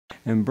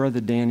And Brother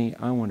Danny,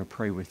 I want to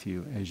pray with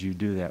you as you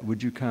do that.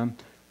 Would you come?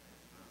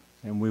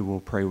 And we will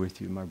pray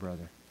with you, my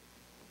brother.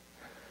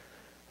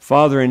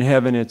 Father in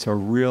heaven, it's a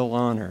real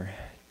honor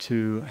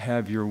to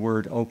have your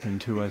word open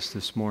to us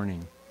this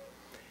morning.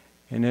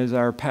 And as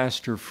our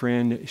pastor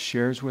friend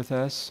shares with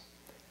us,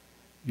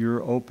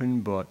 your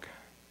open book,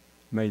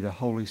 may the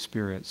Holy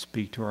Spirit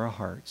speak to our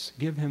hearts.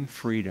 Give him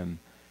freedom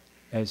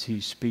as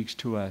he speaks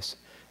to us.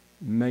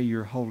 May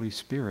your Holy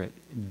Spirit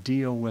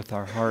deal with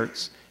our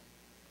hearts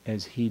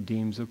as he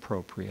deems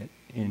appropriate.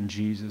 In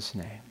Jesus'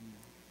 name,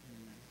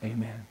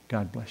 amen.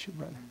 God bless you,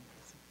 brother.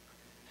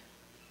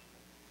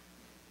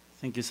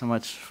 Thank you so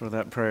much for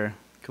that prayer.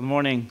 Good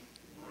morning.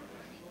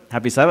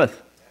 Happy Sabbath.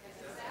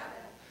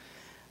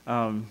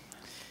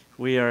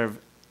 We are,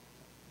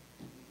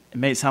 it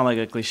may sound like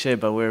a cliche,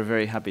 but we're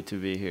very happy to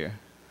be here.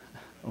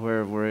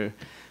 We're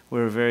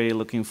very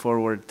looking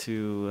forward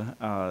to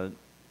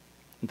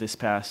this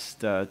past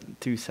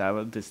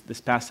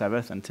this past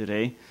Sabbath and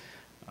today.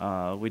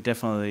 We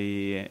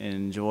definitely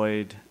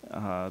enjoyed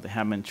the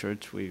Hammond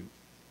Church. We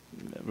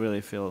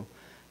really feel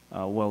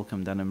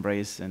welcomed and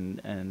embraced,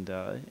 and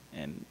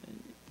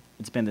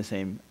it's been the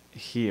same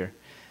here.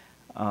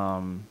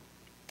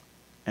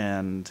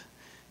 And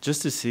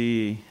just to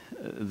see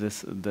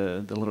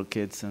the little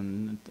kids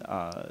and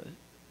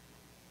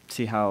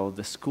see how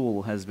the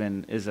school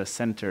is a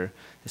center,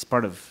 is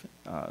part of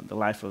the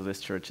life of this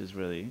church it's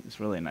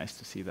really nice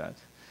to see that.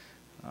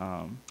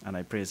 And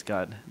I praise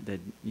God that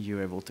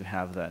you're able to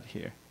have that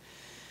here.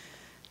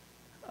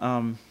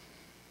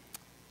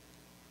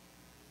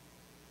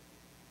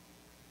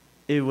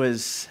 It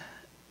was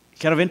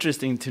kind of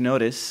interesting to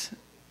notice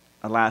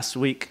last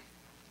week,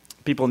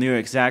 people knew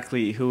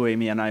exactly who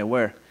Amy and I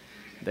were.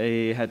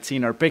 They had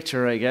seen our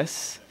picture, I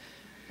guess,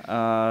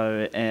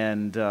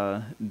 and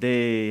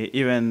they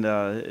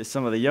even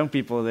some of the young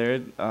people there,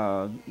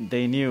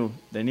 they knew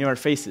our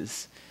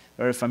faces,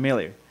 very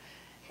familiar.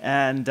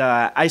 And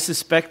I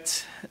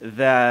suspect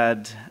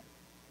that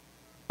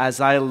as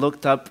I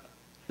looked up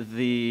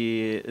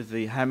the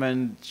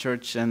Hammond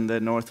Church and the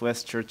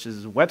Northwest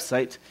Church's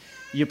website,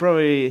 you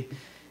probably,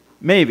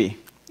 maybe,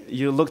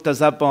 you looked us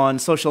up on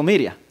social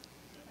media.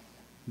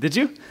 Did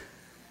you?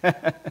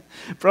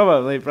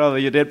 Probably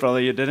you did,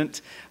 probably you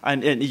didn't.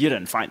 And you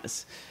didn't find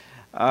us.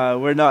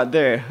 We're not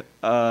there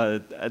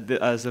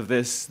as of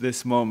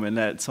this moment.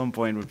 At some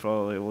point, we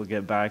probably will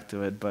get back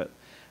to it, but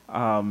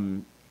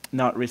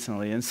not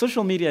recently. And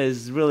social media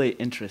is really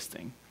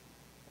interesting.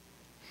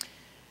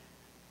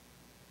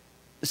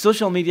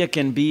 Social media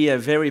can be a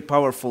very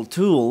powerful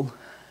tool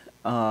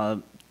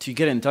to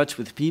get in touch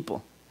with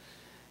people.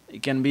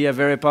 It can be a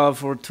very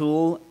powerful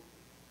tool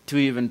to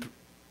even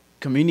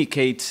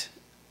communicate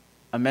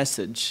a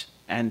message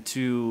and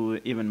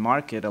to even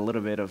market a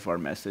little bit of our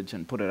message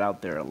and put it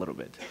out there a little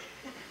bit.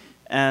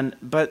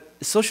 But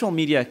social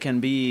media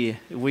can be,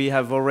 we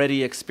have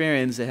already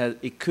experienced,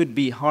 it could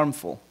be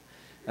harmful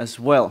as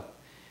well.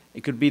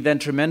 It could be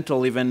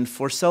detrimental even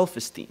for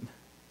self-esteem.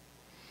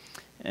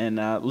 And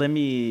let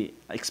me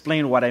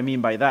explain what I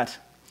mean by that.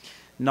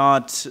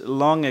 Not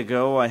long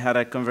ago, I had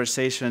a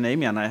conversation,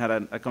 Amy and I had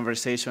a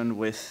conversation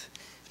with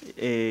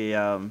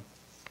a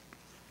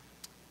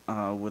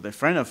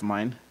friend of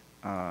mine,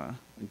 a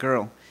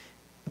girl,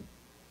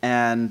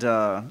 and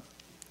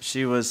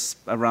she was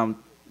around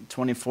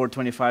 24,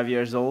 25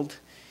 years old,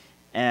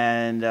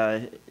 and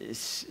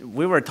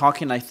we were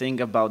talking, I think,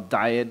 about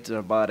diet, or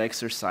about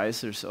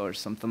exercise, or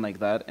something like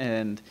that,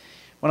 and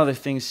one of the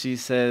things she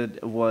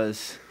said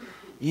was,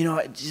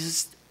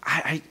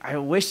 I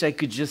wish I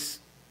could just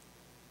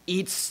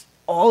eat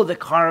all the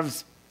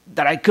carbs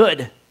that I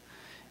could,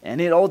 and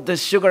eat all the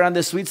sugar and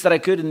the sweets that I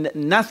could, and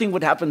nothing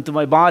would happen to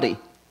my body.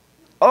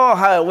 Oh,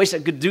 how I wish I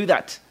could do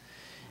that.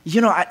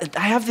 I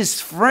have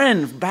this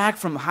friend back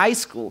from high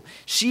school.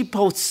 She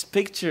posts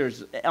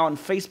pictures on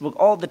Facebook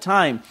all the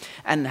time,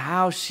 and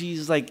how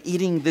she's like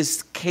eating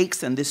these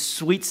cakes and these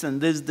sweets and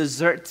these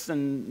desserts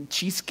and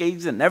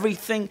cheesecakes and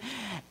everything,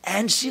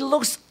 and she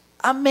looks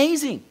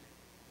amazing.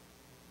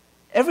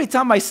 Every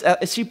time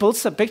she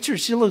posts a picture,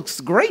 she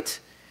looks great.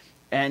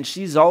 And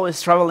she's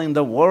always traveling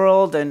the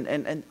world, and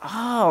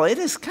it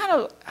is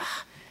kind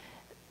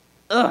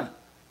of,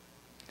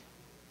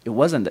 It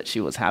wasn't that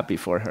she was happy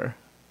for her,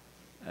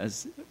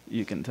 as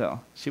you can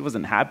tell. She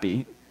wasn't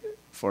happy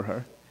for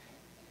her.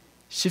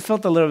 She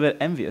felt a little bit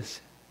envious.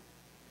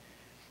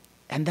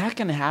 And that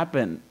can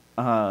happen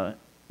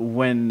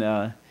when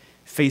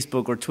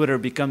Facebook or Twitter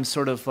becomes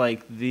sort of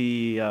like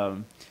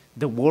the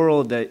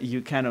world that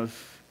you kind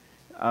of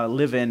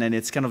live in, and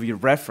it's kind of your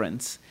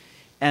reference.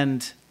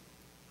 And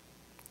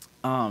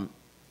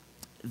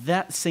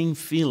that same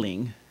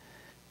feeling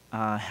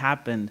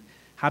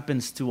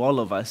happens to all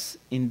of us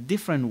in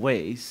different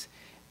ways,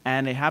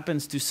 and it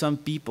happens to some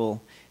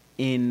people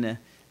in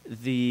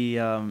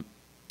the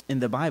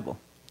Bible.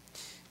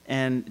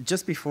 And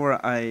just before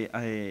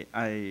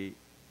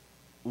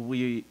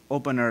we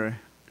open our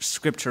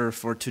scripture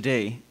for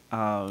today,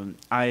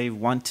 I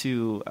want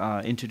to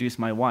introduce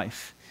my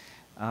wife.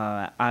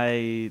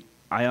 I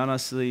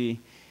honestly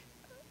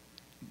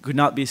could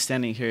not be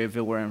standing here if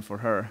it weren't for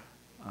her.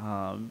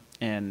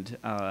 And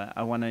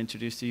I want to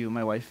introduce to you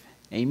my wife,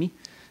 Amy,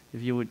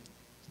 if you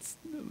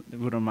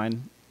wouldn't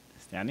mind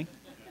standing.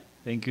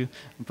 Thank you.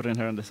 I'm putting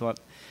her on the spot.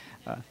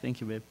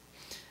 Thank you, babe.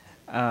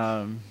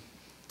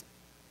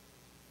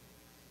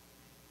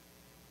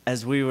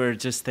 As we were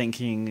just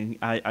thinking,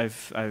 I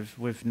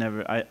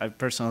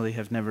personally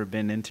have never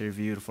been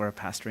interviewed for a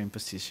pastoring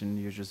position.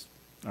 You just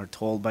are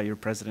told by your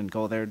president,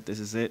 go there, this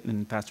is it,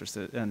 and pastor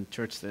says, and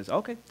church says,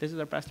 okay, this is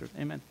our pastor,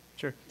 amen,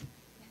 sure.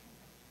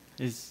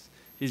 He's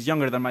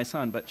younger than my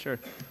son, but sure,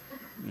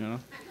 you know.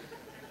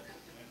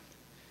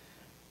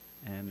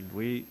 And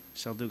we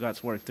shall do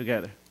God's work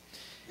together.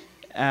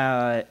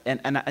 But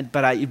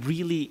I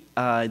really,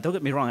 don't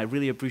get me wrong, I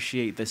really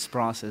appreciate this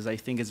process. I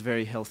think it's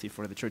very healthy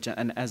for the church.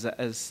 And as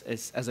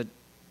a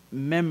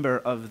member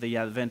of the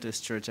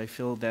Adventist church, I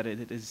feel that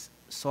it is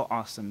so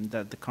awesome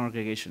that the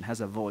congregation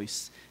has a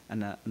voice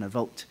and a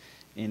vote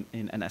and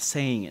a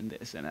saying in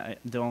this. And I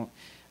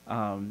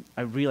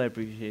really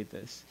appreciate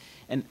this.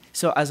 And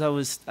so as I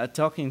was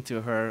talking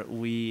to her,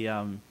 we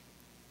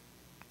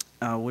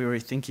were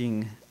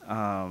thinking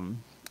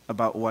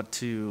about what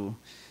to,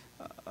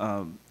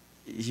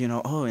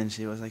 and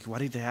she was like, what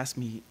did they ask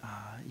me,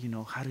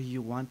 how do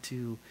you want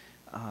to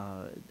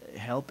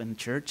help in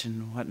church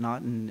and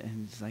whatnot? And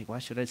it's like,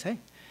 what should I say?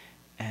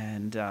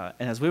 And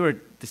as we were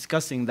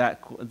discussing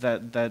that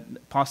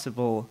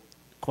possible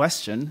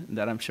question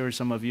that I'm sure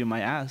some of you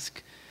might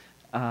ask,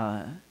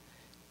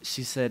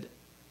 she said,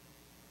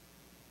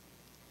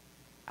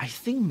 I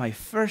think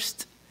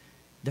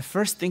the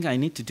first thing I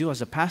need to do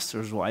as a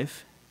pastor's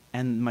wife,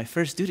 and my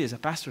first duty as a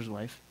pastor's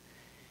wife,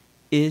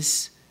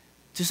 is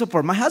to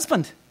support my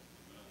husband.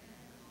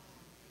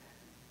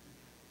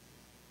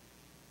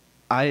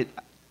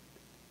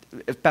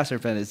 Pastor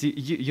Pennis,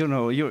 you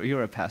know,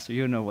 you're a pastor.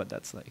 You know what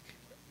that's like.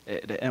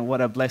 And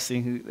what a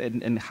blessing,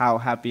 and how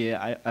happy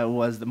I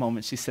was the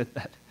moment she said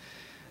that.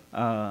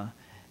 I'm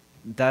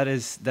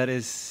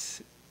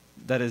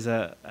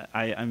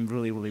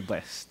really, really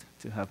blessed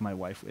to have my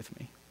wife with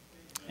me.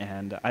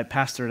 And I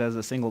pastored as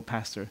a single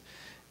pastor,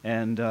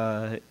 and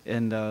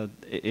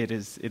it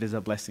is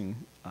a blessing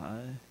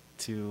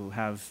to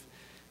have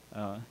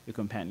a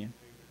companion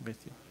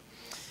with you.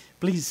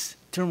 Please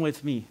turn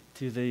with me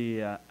to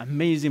the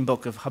amazing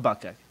book of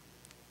Habakkuk.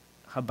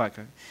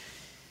 Habakkuk.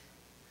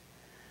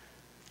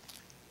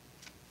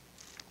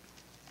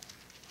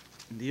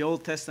 In the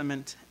Old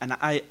Testament, and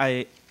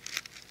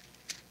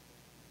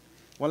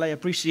while I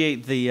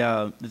appreciate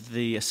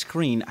the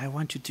screen, I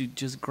want you to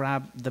just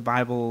grab the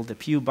Bible, the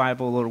Pew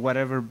Bible, or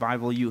whatever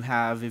Bible you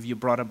have. If you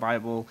brought a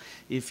Bible,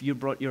 if you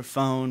brought your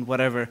phone,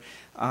 whatever,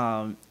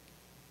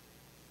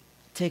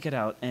 take it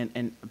out.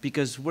 And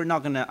because I'm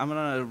not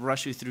gonna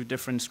rush you through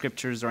different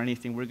scriptures or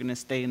anything. We're gonna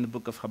stay in the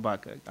book of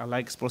Habakkuk. I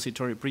like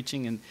expository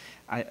preaching, and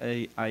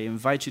I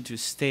invite you to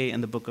stay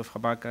in the book of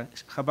Habakkuk.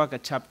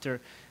 Habakkuk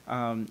chapter.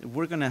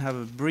 We're gonna have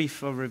a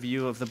brief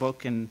overview of the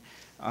book, and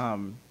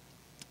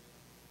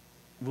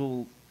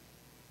we'll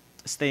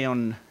stay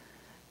on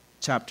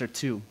chapter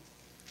 2.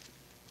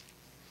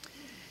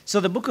 So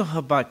the book of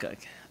Habakkuk,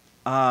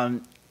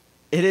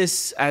 it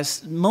is,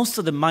 as most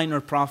of the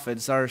minor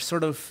prophets are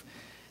sort of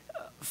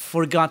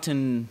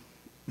forgotten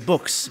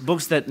books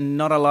that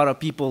not a lot of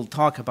people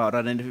talk about.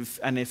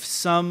 And if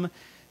some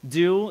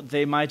do,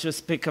 they might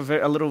just pick a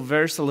little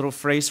verse, a little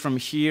phrase from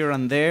here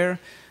and there.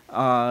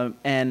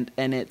 And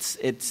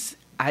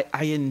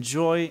I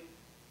enjoy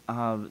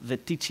the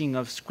teaching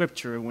of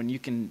Scripture when you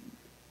can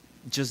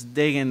just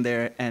dig in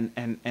there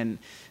and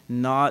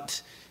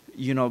not,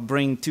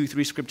 bring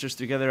 2-3 scriptures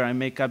together and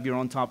make up your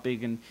own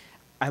topic. And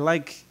I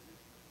like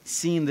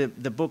seeing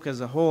the book as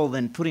a whole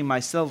and putting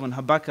myself in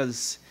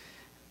Habakkuk's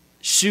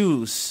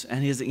shoes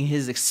and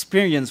his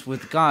experience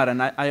with God.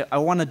 And I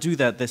want to do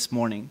that this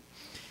morning.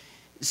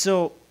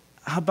 So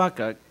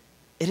Habakkuk,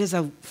 it is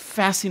a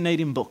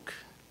fascinating book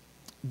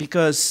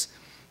because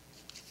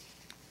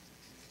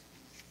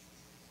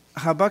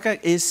Habakkuk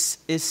is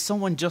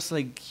someone just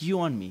like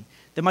you and me.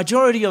 The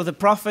majority of the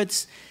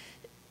prophets,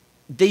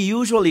 they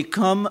usually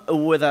come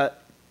with a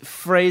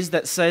phrase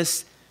that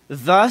says,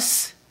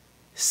 "Thus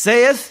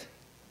saith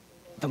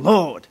the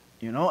Lord."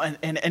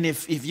 And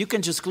if you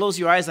can just close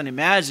your eyes and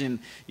imagine,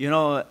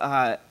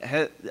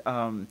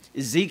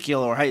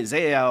 Ezekiel or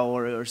Isaiah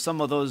or some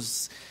of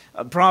those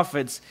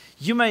prophets,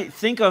 you might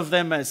think of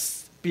them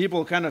as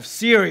people kind of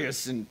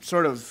serious and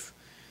sort of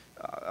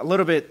a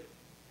little bit,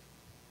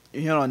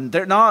 and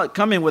they're not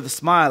coming with a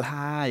smile,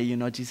 "Hi,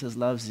 Jesus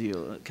loves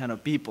you," kind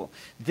of people.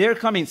 They're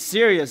coming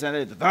serious,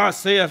 and "Thus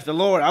saith the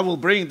Lord, I will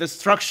bring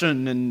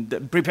destruction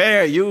and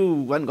prepare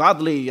you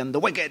ungodly, and the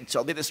wicked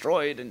shall be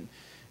destroyed, and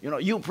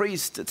you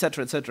priest,"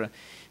 etc., etc.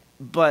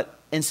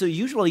 And so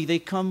usually they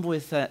come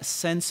with a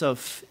sense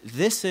of,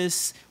 this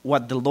is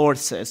what the Lord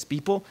says.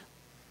 People,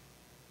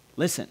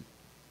 listen.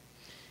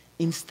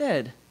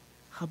 Instead,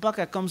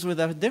 Habakkuk comes with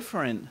a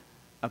different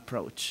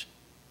approach.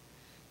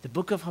 The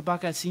book of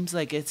Habakkuk seems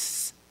like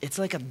it's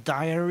like a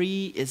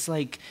diary. It's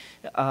like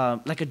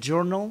a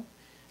journal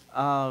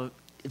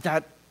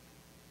that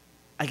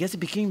I guess it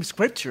became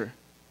scripture.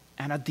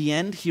 And at the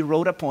end, he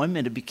wrote a poem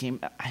and it became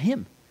a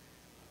hymn.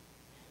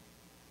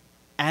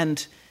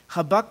 And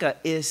Habakkuk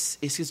is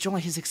his joy,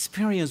 his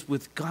experience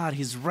with God,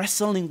 his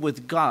wrestling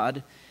with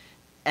God.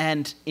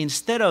 And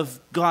instead of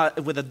God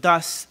with a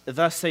thus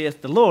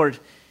saith the Lord,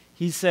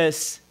 he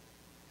says,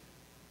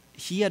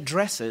 he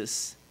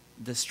addresses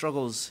the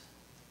struggles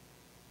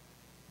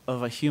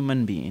of a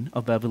human being,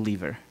 of a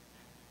believer,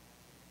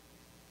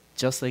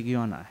 just like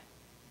you and I.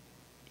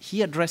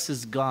 He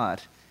addresses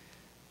God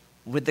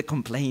with the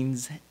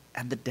complaints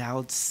and the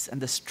doubts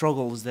and the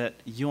struggles that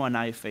you and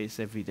I face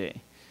every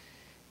day.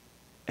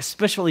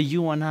 Especially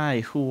you and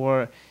I who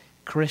are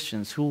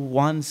Christians, who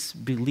once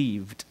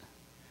believed,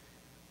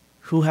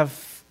 who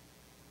have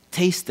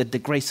tasted the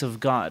grace of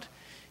God,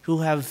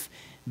 who have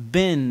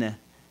been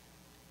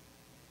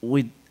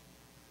with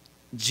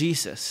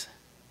Jesus,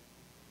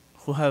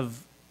 who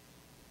have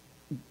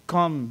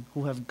gone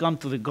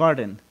to the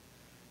garden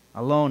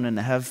alone and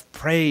have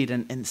prayed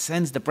and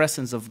sensed the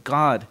presence of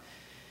God.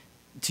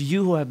 To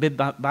you who have been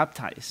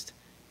baptized,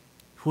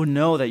 who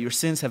know that your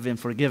sins have been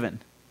forgiven.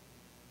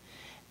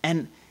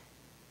 And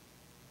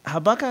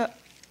Habakkuk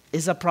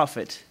is a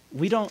prophet.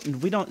 We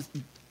don't.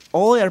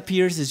 All that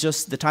appears is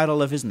just the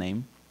title of his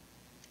name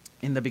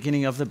in the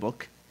beginning of the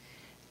book,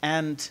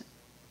 and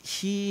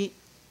the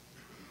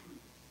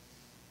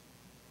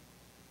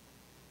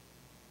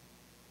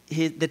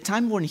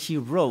time when he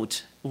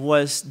wrote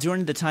was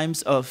during the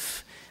times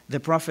of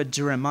the prophet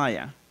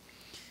Jeremiah.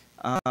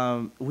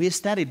 We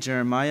studied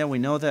Jeremiah. We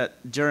know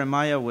that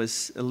Jeremiah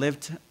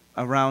lived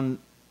around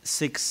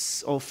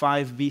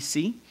 605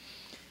 BC.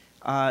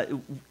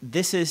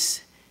 This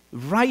is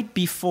right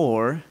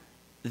before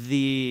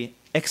the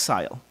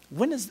exile.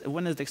 When is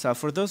the exile?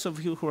 For those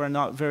of you who are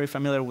not very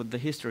familiar with the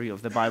history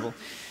of the Bible,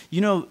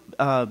 you know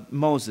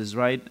Moses,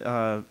 right?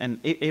 And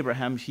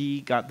Abraham,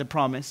 he got the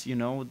promise,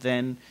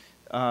 then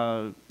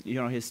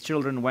his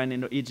children went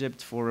into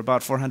Egypt for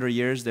about 400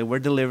 years. They were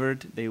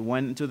delivered. They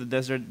went into the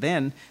desert.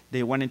 Then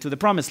they went into the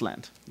promised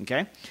land.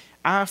 Okay?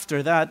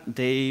 After that,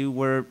 they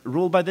were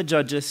ruled by the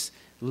judges,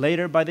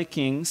 later by the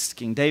kings,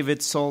 King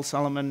David, Saul,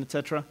 Solomon,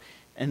 etc.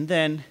 And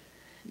then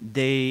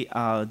they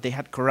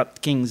had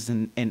corrupt kings,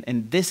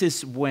 and this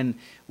is when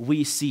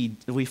we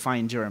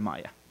find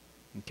Jeremiah.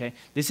 Okay?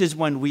 This is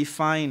when we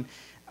find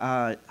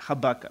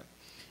Habakkuk.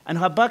 And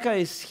Habakkuk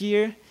is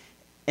here.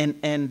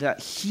 And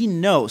he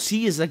knows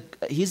he's a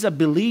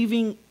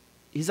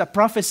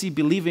prophecy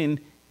believing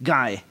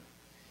guy,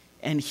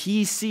 and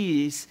he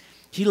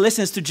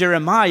listens to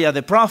Jeremiah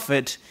the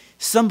prophet,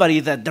 somebody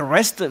that the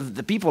rest of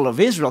the people of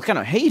Israel kind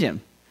of hate him.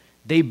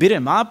 They beat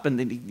him up,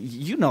 and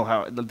you know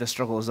how the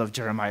struggles of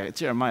Jeremiah.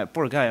 Jeremiah,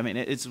 poor guy. I mean,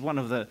 it's one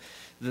of the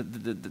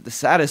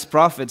saddest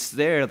prophets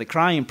there, the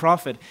crying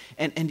prophet,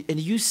 and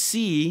you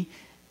see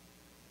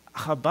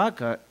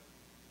Habakkuk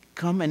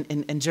come,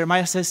 and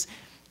Jeremiah says,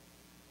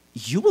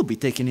 you will be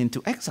taken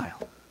into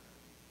exile.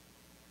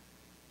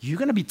 You're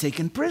going to be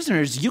taken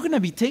prisoners. You're going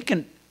to be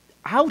taken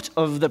out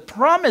of the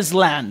promised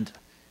land.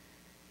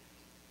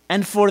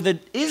 And for the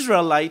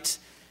Israelites,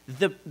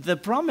 the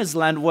promised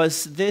land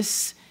was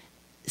this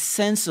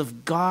sense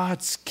of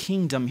God's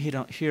kingdom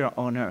here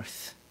on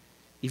earth.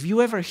 If you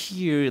ever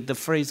hear the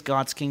phrase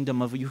God's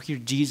kingdom, you hear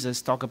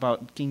Jesus talk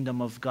about kingdom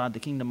of God,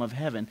 the kingdom of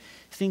heaven,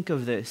 think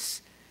of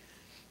this.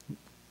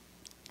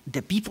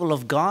 The people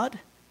of God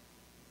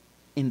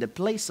in the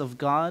place of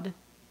God,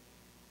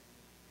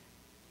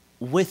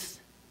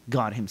 with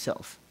God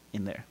himself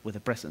in there, with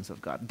the presence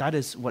of God. That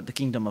is what the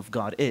kingdom of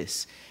God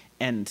is.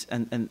 And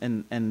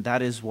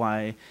that is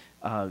why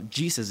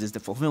Jesus is the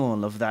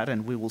fulfillment of that,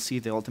 and we will see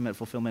the ultimate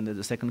fulfillment at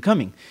the second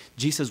coming.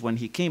 Jesus, when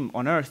he came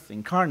on earth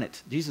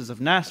incarnate, Jesus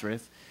of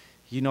Nazareth,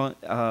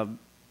 John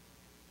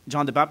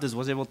the Baptist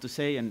was able to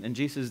say, and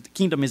Jesus, the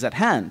kingdom is at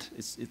hand.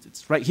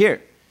 It's right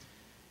here.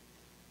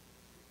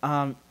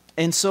 And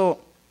so,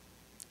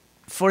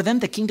 for them,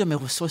 the kingdom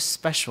was so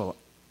special,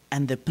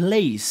 and the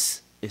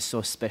place is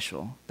so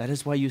special. That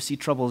is why you see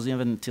troubles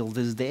even till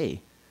this day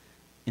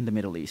in the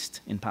Middle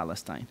East, in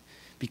Palestine,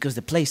 because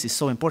the place is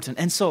so important.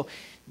 And so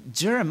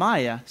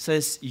Jeremiah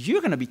says,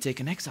 you're going to be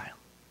taken exile.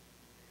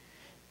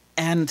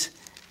 And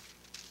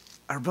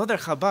our brother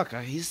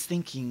Habakkuk, he's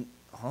thinking,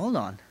 hold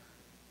on.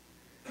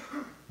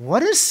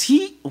 What is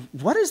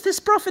this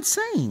prophet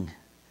saying?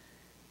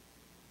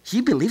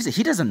 He believes it.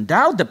 He doesn't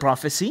doubt the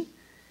prophecy.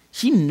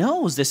 He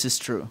knows this is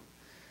true.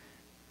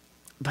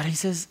 But he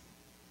says,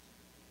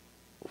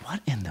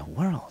 what in the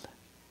world?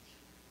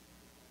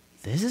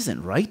 This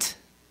isn't right.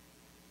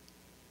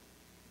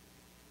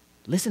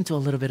 Listen to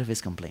a little bit of his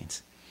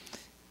complaints.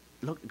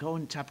 Look, go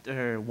in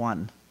chapter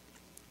 1,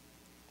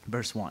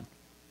 verse 1.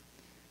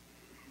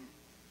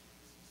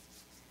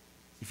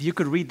 If you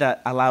could read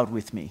that aloud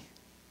with me,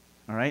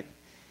 all right?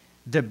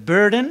 The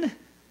burden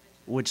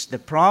which the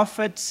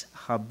prophet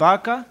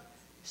Habakkuk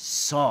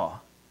saw.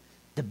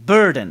 The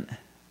burden.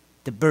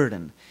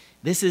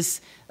 This is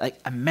like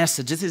a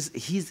message.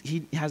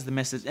 He has the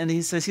message, and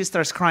he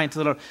starts crying to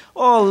the Lord.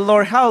 Oh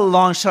Lord, how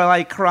long shall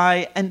I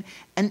cry, and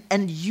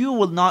you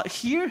will not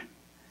hear?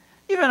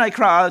 Even I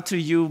cry out to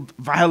you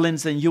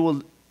violence and you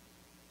will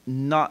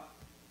not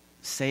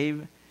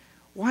save.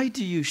 Why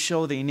do you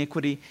show the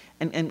iniquity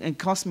and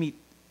cause me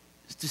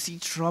to see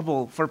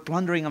trouble? For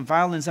plundering and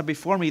violence are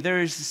before me.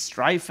 There is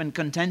strife and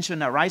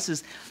contention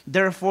arises.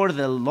 Therefore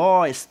the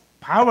law is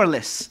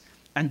powerless,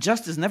 and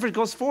justice never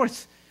goes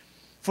forth.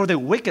 For the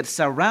wicked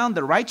surround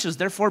the righteous,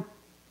 therefore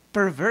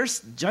perverse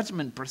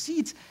judgment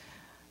proceeds.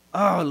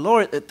 Oh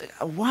Lord,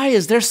 why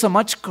is there so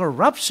much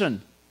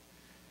corruption?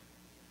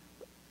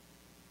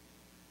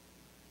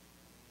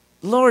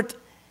 Lord,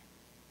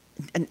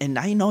 and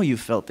I know you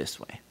felt this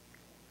way.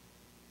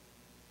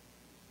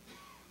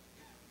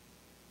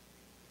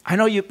 I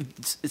know you.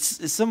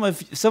 Some of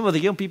the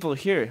young people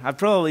here have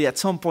probably at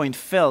some point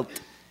felt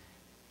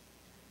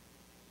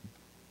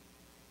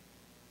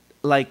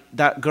like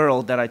that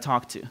girl that I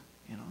talked to.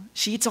 You know,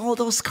 she eats all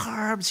those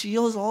carbs, she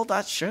eats all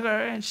that sugar,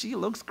 and she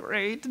looks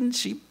great,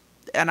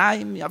 and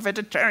I'm a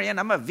vegetarian,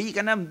 I'm a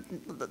vegan,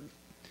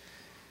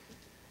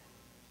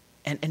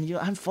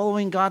 I'm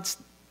following God's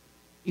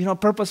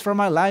purpose for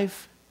my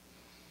life.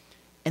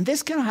 And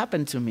this can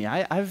happen to me.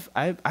 I've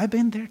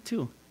been there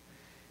too.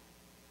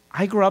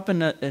 I grew up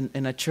in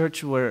a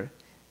church where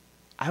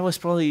I was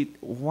probably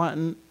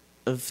one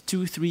of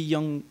 2-3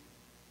 young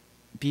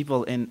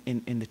people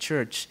in the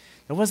church.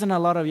 There wasn't a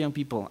lot of young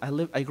people.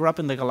 I grew up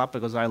in the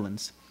Galapagos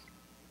Islands,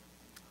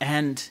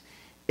 and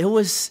it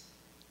was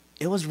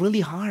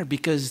really hard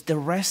because the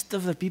rest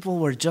of the people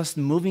were just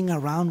moving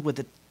around with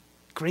the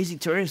crazy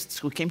tourists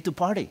who came to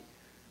party.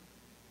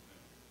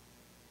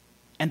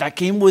 And I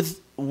came with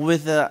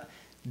a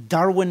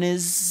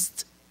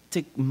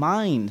Darwinistic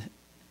mind.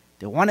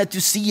 They wanted to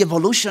see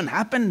evolution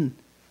happen,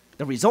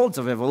 the results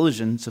of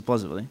evolution,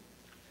 supposedly.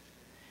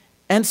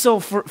 And so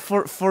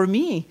for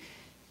me,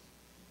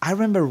 I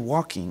remember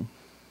walking.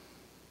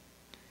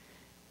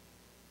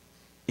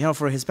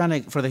 For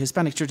the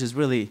Hispanic church is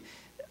really,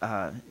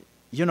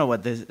 you know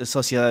what the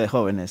Sociedad de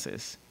Jóvenes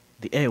is,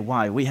 the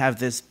AY. We have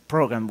this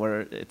program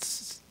where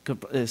it's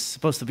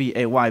supposed to be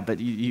AY, but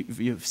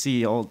you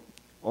see all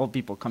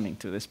people coming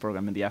to this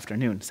program in the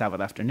afternoon, Sabbath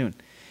afternoon.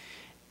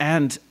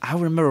 And I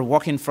remember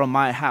walking from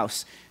my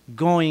house,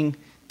 going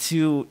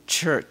to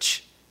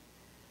church.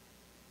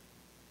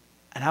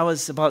 And I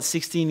was about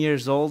 16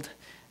 years old.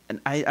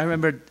 And I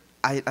remember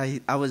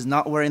I was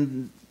not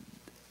wearing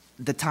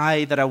the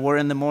tie that I wore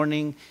in the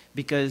morning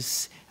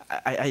because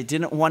I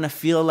didn't want to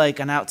feel like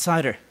an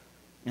outsider.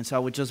 And so I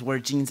would just wear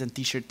jeans and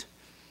T-shirt.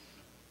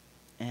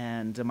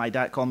 And my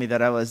dad called me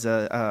that I was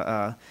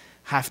a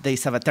half-day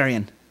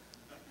Sabbatarian.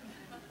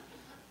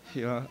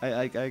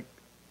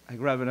 I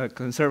grew up in a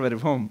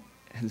conservative home,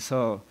 and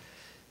so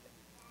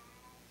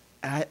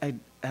I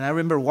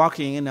remember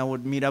walking, and I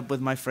would meet up with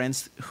my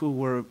friends who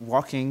were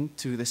walking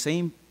to the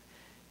same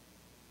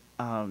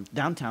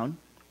downtown.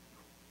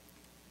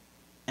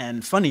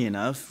 And funny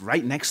enough,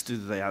 right next to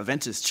the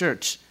Adventist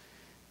church,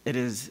 it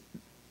is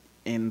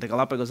in the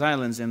Galapagos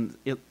Islands, in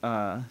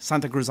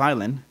Santa Cruz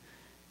Island.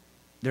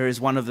 There is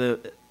one of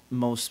the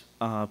most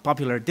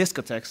popular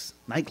discotheques,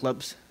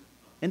 nightclubs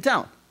in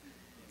town.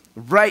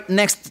 Right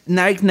next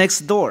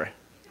door.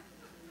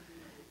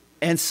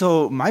 And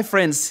so my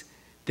friends,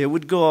 they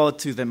would go out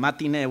to the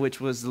matinee,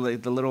 which was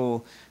like the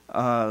little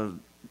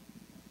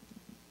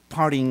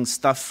partying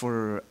stuff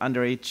for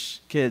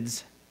underage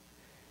kids.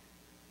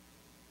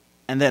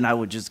 And then I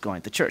would just go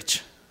into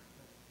church.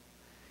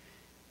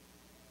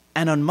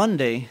 And on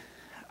Monday,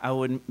 I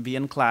would be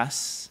in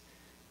class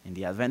in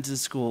the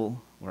Adventist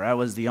school, where I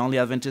was the only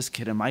Adventist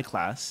kid in my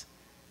class.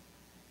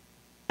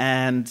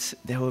 And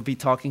they would be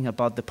talking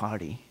about the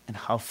party and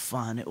how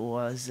fun it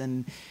was,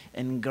 and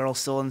girl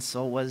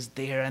so-and-so was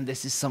there, and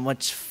this is so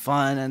much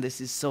fun, and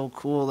this is so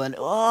cool, and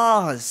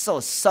oh, so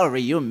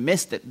sorry you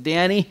missed it,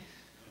 Danny.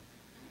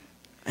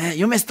 Man,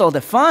 you missed all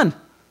the fun.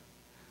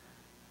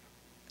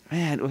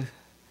 Man,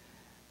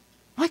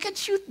 why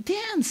can't you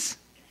dance?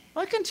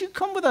 Why can't you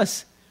come with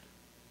us?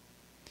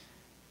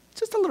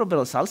 Just a little bit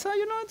of salsa,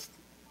 it's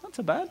not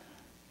so bad.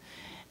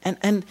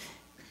 And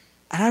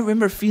I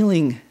remember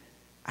feeling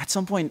at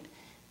some point,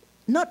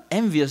 not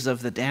envious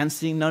of the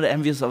dancing, not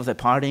envious of the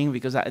partying,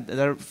 because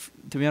to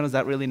be honest,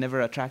 that really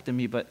never attracted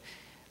me. But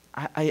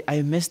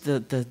I missed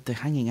the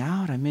hanging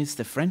out. I missed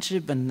the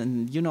friendship,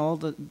 and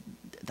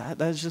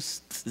that's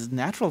just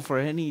natural for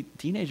any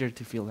teenager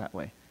to feel that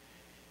way.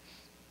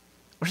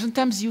 Or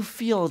sometimes you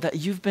feel that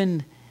you've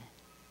been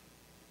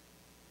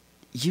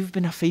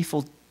a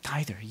faithful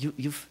tither.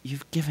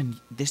 You've given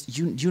this.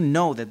 You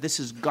know that this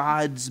is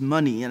God's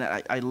money, and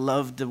I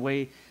love the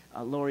way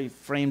Lori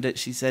framed it.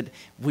 She said,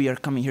 we are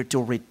coming here to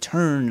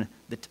return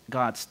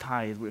God's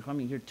tithe. We're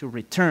coming here to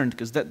return,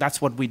 because that's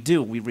what we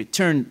do. We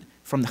return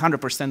from the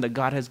 100% that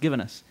God has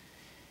given us.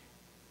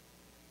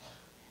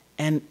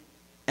 And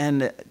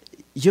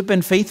you've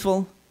been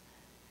faithful,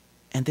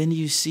 and then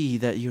you see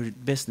that your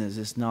business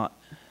is not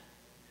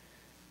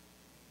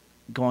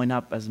going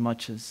up as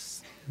much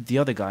as the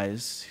other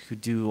guys who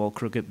do all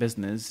crooked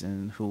business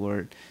and who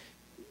are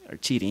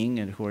cheating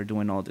and who are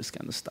doing all this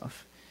kind of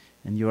stuff.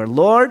 And you are,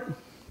 Lord,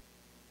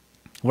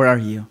 where are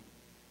you?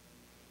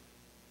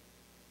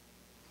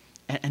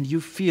 and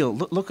you feel,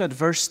 look at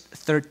verse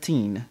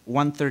 13,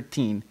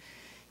 113.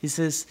 He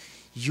says,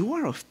 you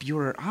are of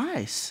purer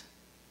eyes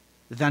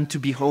than to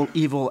behold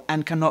evil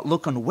and cannot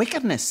look on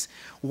wickedness.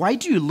 Why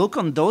do you look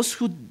on those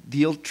who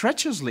deal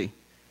treacherously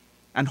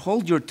and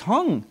hold your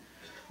tongue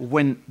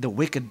when the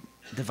wicked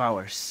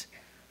devours?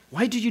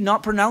 Why do you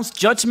not pronounce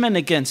judgment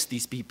against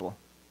these people?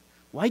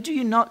 Why do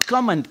you not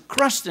come and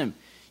crush them?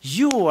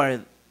 You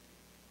are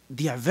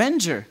the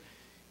avenger.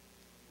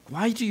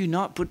 Why do you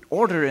not put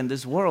order in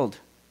this world?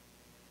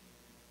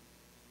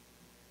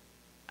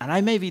 And I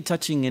may be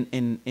touching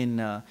in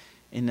a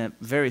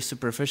very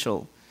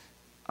superficial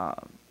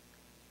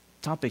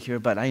topic here,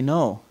 but I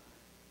know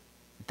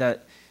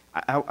that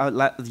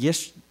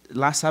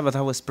last Sabbath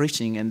I was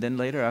preaching, and then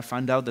later I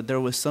found out that there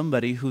was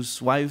somebody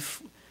whose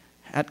wife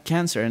had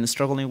cancer and is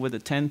struggling with the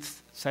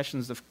 10th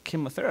sessions of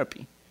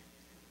chemotherapy.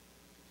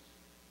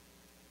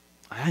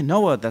 I know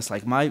what that's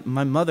like. My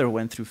mother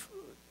went through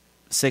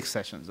 6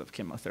 sessions of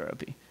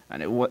chemotherapy,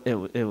 and it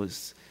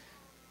was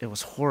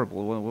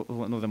horrible.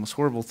 One of the most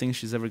horrible things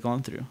she's ever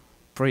gone through.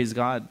 Praise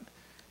God.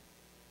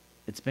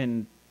 It's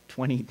been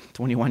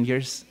 21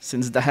 years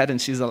since that,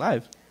 and she's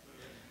alive.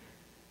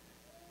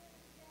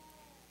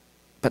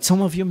 But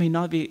some of you may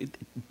not be.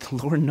 The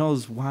Lord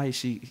knows why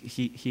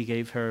He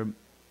gave her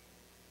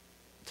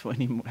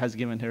has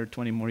given her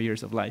 20 more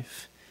years of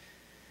life.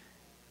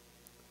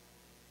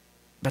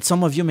 But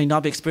some of you may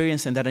not be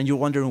experiencing that, and you're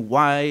wondering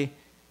why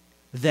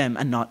them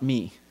and not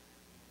me.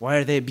 Why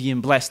are they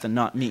being blessed and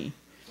not me?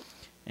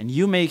 And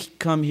you may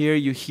come here,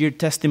 you hear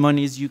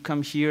testimonies, you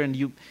come here, and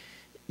you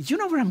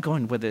know where I'm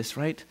going with this,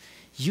 right?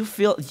 You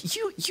feel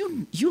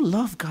you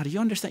love God, you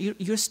understand,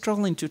 you're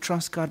struggling to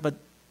trust God, but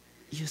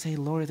you say,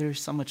 Lord,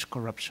 there's so much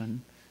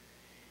corruption.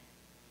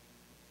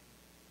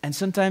 And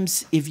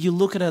sometimes, if you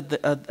look at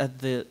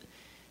the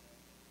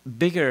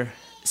bigger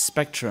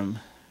spectrum,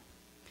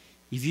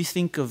 if you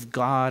think of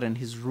God and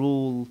His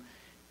rule,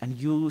 and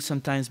you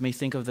sometimes may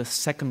think of the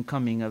second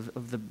coming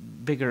of the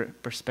bigger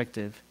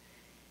perspective,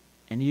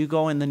 and you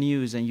go in the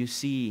news and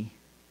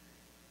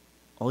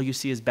all you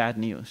see is bad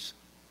news.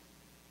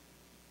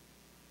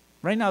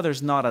 Right now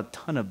there's not a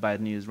ton of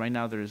bad news. Right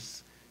now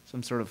there's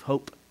some sort of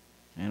hope,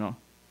 you know.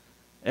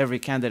 Every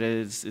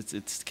candidate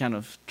it's kind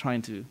of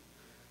trying to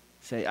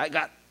say, I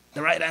got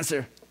the right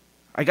answer.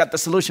 I got the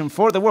solution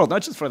for the world,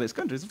 not just for this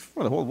country, it's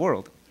for the whole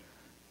world.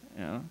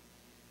 You know?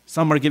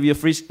 Some are going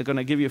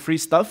to give you free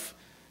stuff.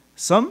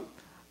 Some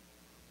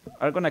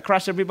are going to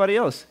crush everybody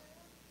else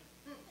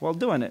while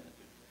doing it.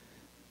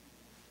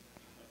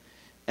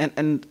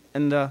 And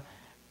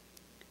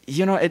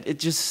you know, it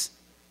just,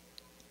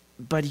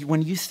 but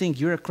when you think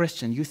you're a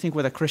Christian, you think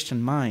with a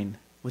Christian mind,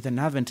 with an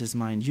Adventist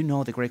mind, you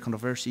know the great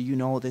controversy, you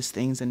know all these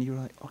things, and you're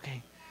like,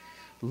 okay,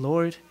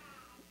 Lord,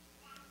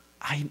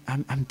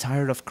 I'm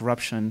tired of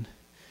corruption.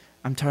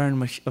 I'm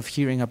tired of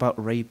hearing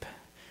about rape,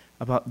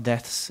 about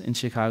deaths in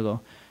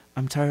Chicago.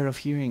 I'm tired of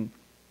hearing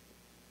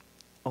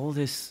all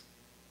this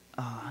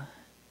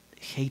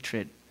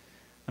hatred.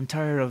 I'm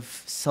tired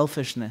of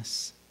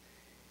selfishness.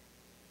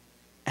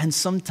 And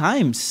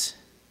sometimes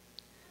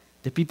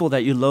the people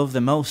that you love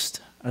the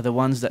most are the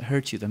ones that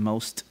hurt you the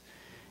most.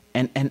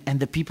 And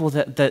the people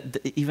that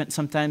even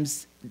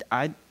sometimes,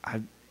 I've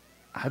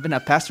been a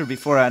pastor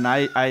before, and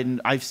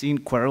I've seen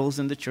quarrels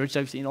in the church.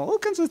 I've seen all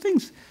kinds of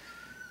things.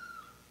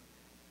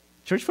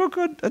 Church folk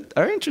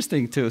are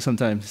interesting too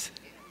sometimes.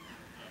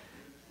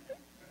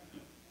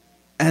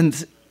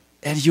 And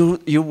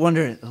you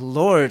wonder,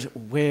 Lord,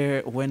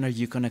 when are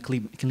you going to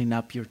clean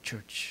up your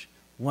church?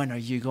 When are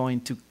you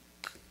going to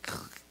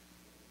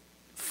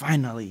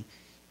finally?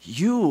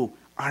 You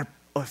are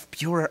of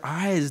purer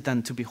eyes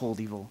than to behold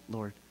evil,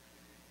 Lord.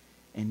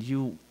 And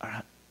you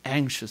are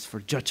anxious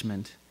for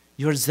judgment.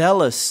 You're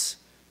zealous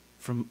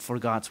for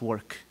God's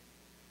work.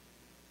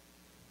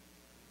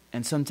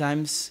 And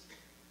sometimes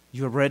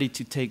you're ready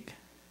to take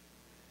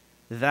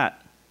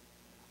that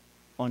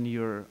on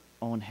your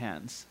own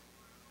hands.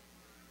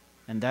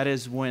 And that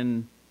is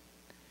when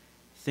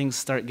things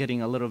start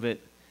getting a little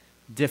bit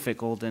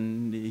difficult,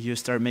 and you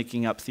start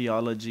making up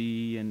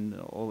theology and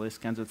all these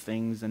kinds of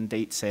things and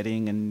date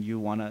setting, and you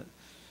want to,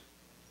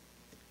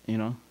 you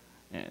know,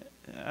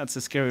 that's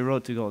a scary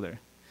road to go there.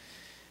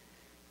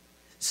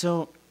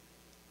 So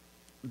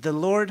the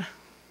Lord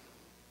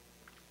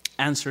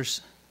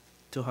answers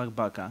to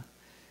Habakkuk,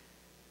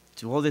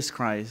 to all these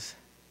cries.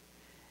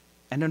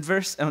 And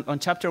on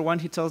chapter 1,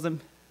 he tells them,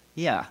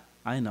 yeah,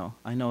 I know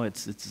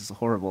it's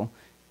horrible.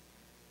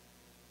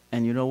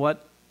 And you know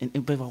what?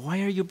 But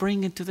why are you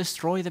bringing to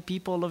destroy the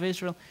people of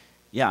Israel?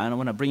 Yeah, I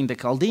want to bring the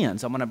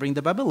Chaldeans. I want to bring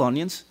the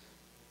Babylonians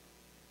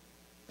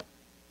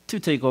to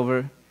take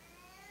over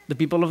the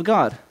people of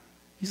God.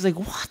 He's like,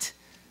 what?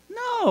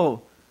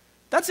 No,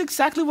 that's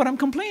exactly what I'm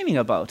complaining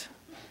about.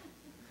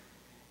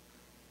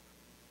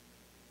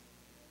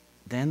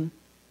 Then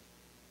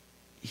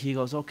he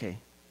goes, okay,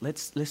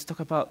 let's talk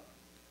about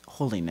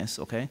holiness,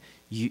 okay?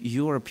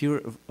 You are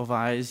pure of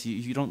eyes.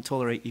 You don't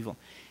tolerate evil.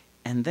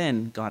 And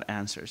then God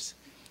answers.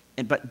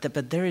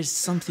 But there is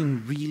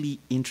something really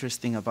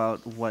interesting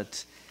about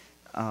what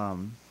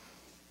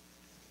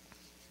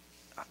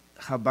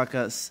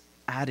Habakkuk's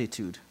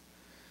attitude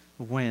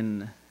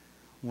when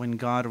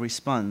God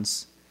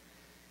responds.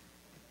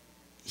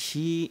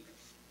 He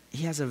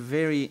has a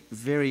very,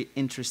 very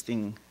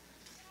interesting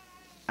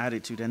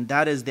attitude, and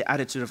that is the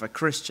attitude of a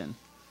Christian.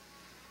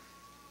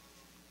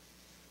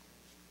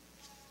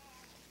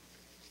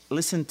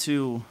 Listen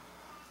to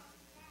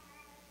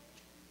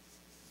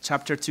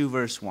chapter 2,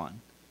 verse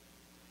 1.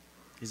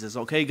 He says,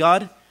 okay,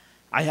 God,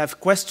 I have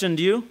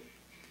questioned you.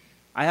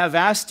 I have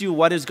asked you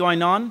what is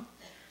going on.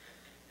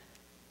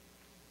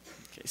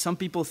 Okay, some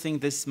people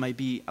think this might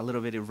be a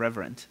little bit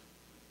irreverent.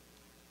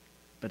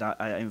 But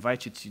I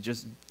invite you to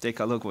just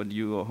take a look when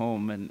you go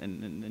home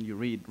and you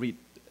read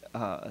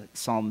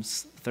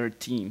Psalms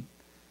 13.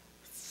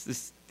 It's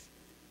this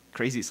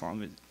crazy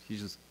psalm. He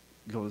just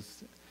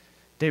goes,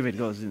 David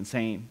goes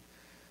insane,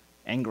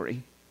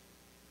 angry.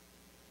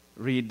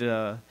 Read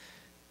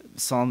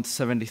Psalm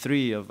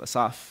 73 of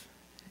Asaph.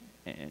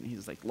 And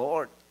he's like,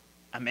 Lord,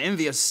 I'm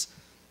envious.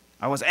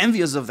 I was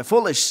envious of the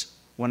foolish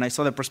when I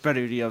saw the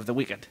prosperity of the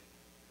wicked.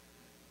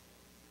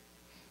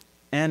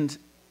 And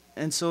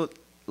so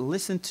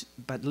listen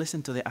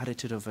to the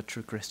attitude of a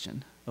true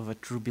Christian, of a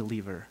true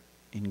believer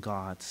in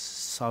God's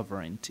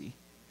sovereignty.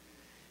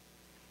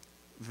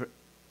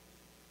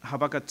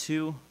 Habakkuk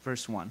 2,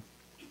 verse 1.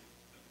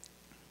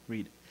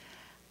 Read.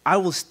 I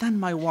will stand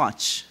my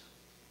watch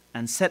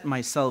and set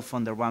myself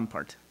on the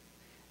rampart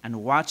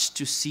and watch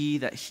to see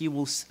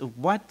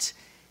what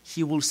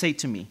he will say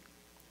to me,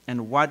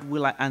 and what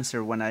will I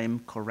answer when I am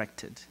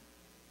corrected.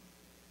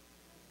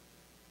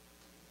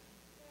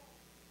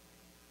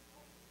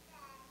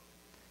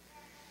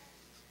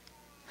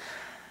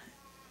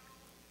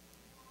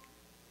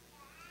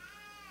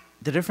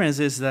 The difference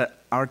is that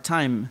our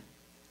time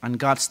and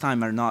God's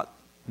time are not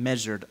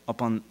measured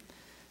upon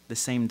the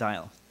same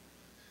dial.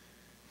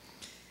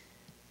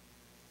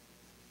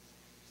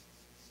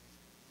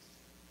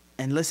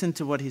 And listen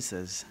to what he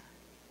says.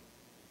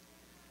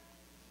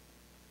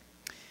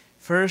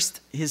 First,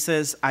 he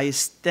says, I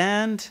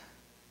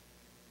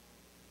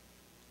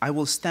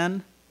will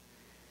stand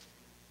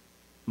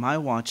my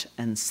watch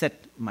and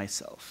set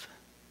myself.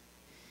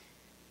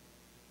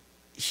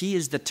 He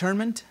is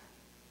determined.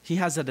 He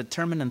has a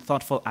determined and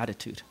thoughtful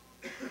attitude.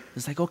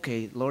 It's like,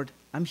 okay, Lord,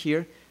 I'm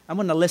here. I'm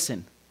going to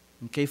listen,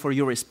 okay, for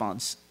your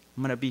response.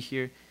 I'm going to be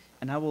here,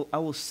 and I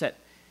will set.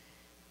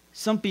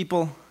 Some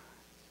people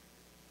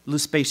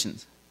lose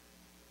patience,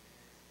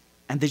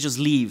 and they just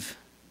leave,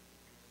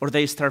 or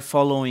they start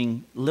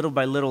following, little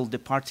by little,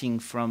 departing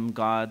from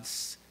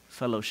God's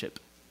fellowship.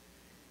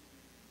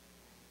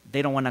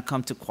 They don't want to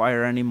come to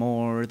choir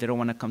anymore. They don't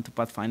want to come to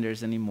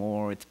Pathfinders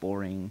anymore. It's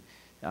boring.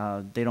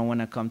 They don't want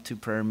to come to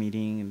prayer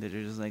meeting. They're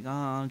just like, oh,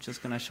 I'm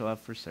just going to show up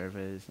for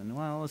service. And,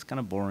 well, it's kind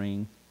of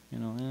boring.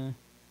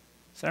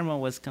 Sermon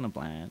was kind of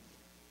bland.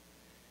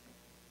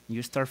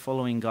 You start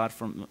following God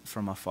from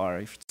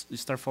afar. You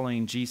start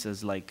following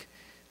Jesus like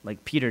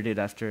Peter did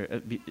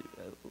after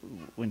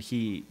when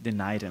he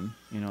denied him.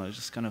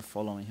 Just kind of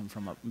following him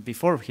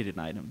before he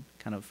denied him,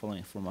 kind of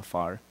following from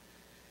afar.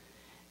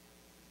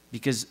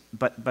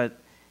 But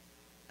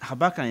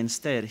Habakkuk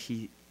instead,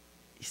 he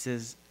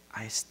says,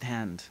 I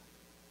stand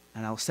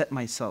and I'll set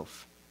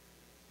myself.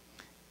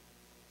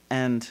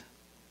 And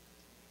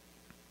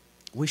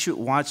we should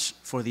watch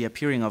for the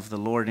appearing of the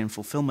Lord in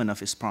fulfillment of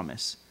his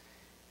promise,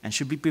 and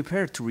should be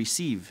prepared to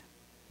receive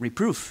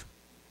reproof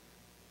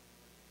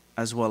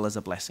as well as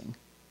a blessing.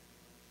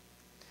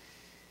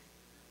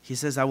 He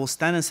says, I will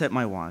stand and set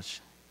my watch.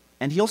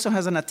 And he also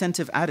has an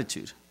attentive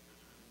attitude.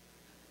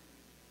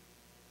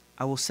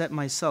 I will set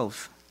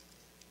myself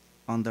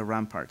on the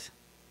rampart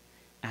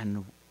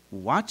and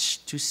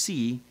watch to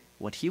see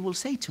what he will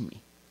say to me.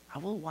 I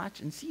will watch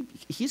and see.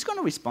 He's going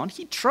to respond.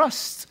 He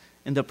trusts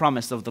in the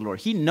promise of the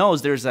Lord. He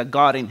knows there's a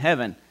God in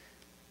heaven.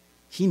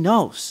 He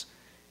knows.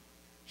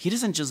 He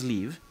doesn't just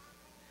leave.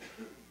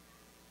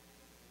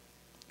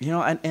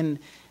 And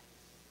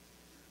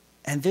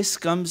this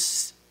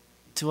comes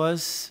to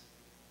us,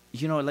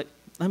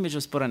 let me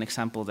just put an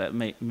example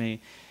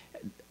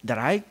that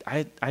I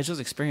just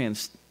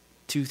experienced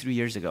 2-3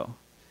 years ago.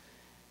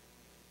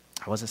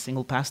 I was a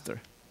single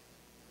pastor.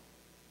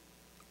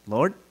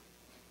 Lord,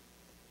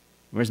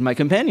 where's my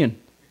companion?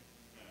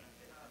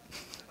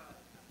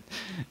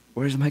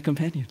 Where's my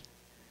companion?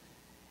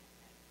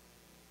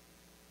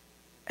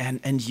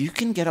 And you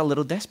can get a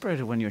little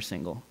desperate when you're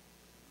single.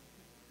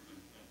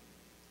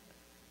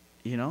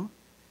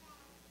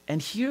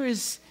 And here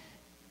is,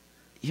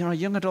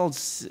 young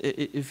adults,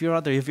 if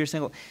you're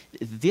single,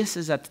 this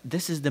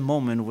is the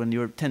moment when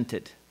you're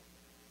tempted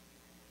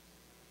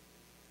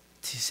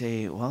to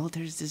say, well,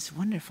 there's this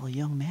wonderful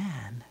young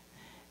man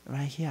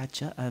right here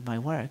at my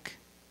work,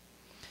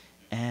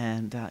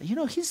 and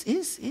he's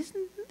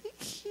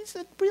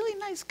a really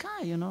nice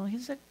guy.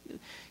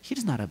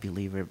 He's not a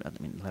believer.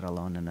 Let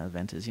alone an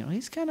Adventist.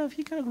 He kind of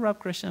grew up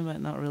Christian, but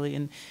not really.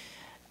 And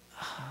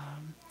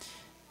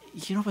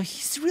but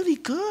he's really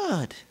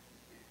good.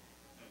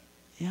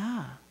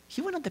 Yeah,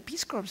 he went on the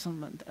Peace Corps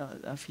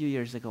a few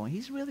years ago, and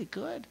he's really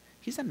good.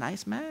 He's a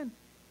nice man.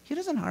 He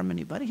doesn't harm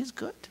anybody. He's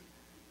good.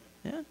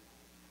 Yeah.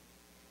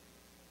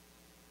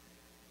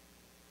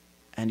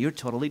 And you're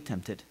totally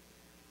tempted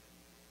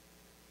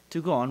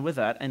to go on with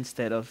that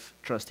instead of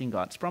trusting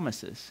God's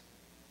promises.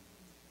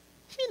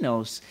 He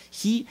knows.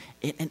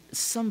 And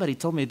somebody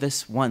told me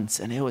this once,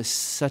 and it was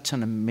such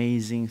an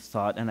amazing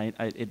thought, and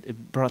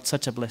it brought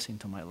such a blessing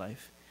to my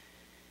life.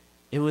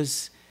 It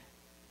was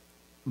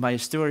my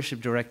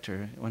stewardship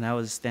director. When I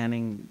was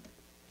standing,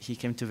 he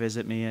came to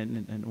visit me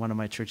in one of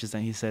my churches,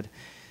 and he said,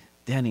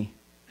 Danny,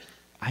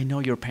 I know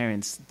your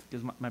parents,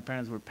 because my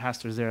parents were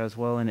pastors there as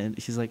well, and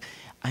he's like,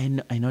 I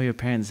know your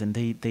parents, and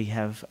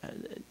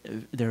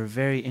they're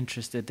very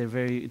interested.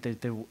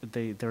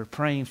 They're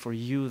praying for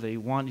you. They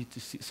want you to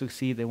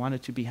succeed. They want you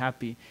to be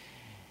happy.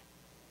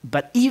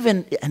 But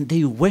and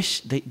they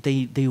wish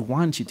they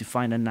want you to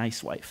find a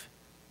nice wife,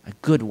 a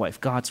good wife,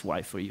 God's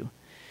wife for you.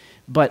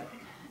 But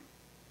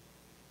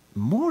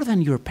more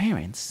than your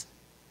parents,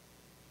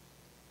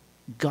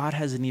 God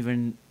has an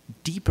even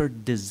deeper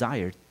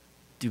desire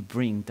to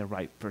bring the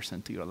right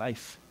person to your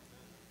life.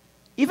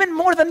 Even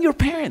more than your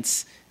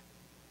parents.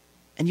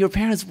 And your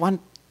parents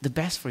want the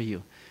best for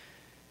you.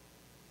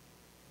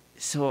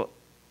 So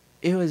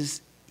it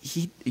was,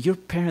 your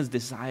parents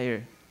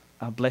desire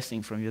a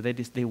blessing from you.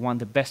 They want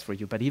the best for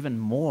you. But even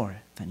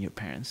more than your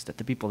parents, that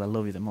the people that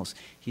love you the most,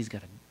 he's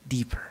got a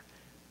deeper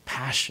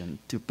passion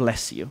to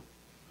bless you.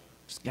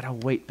 Just got to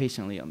wait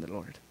patiently on the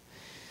Lord.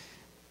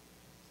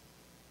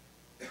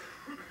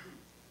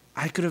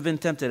 I could have been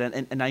tempted,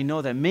 and I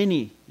know that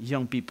many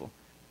young people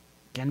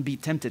can be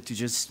tempted to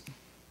just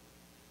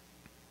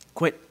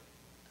quit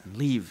and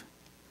leave.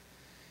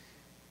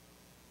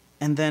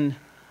 And then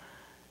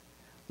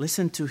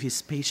listen to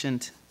his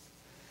patient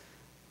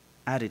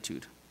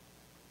attitude.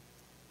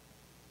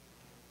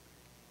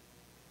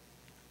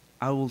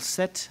 I will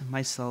set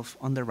myself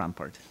on the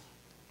rampart.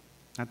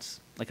 That's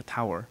like a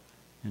tower,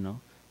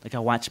 like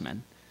a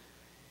watchman.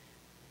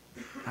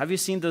 Have you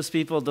seen those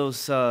people,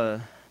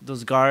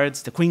 those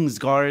guards, the Queen's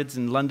Guards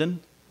in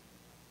London?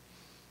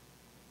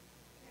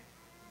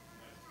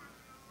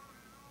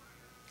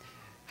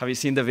 Have you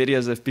seen the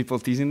videos of people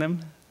teasing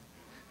them?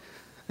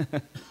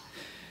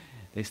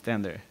 They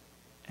stand there.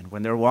 And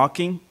when they're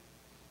walking,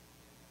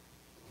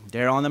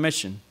 they're on a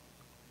mission.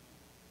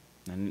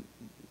 And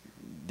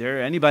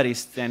anybody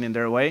standing in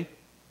their way,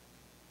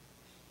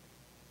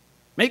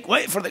 make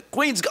way for the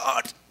Queen's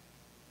Guard!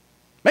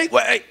 Make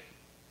way!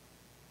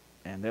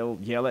 And they'll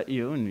yell at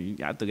you, and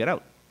you have to get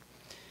out.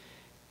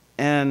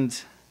 And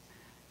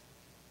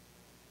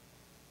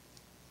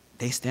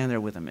they stand there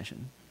with a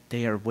mission.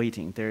 They are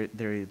waiting. They're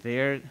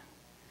there.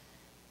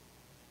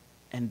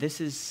 And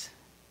this is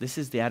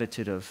the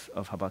attitude of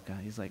Habakkuk.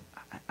 He's like,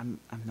 I'm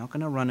not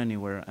going to run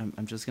anywhere.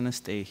 I'm just going to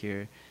stay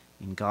here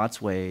in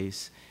God's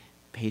ways,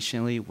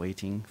 patiently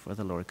waiting for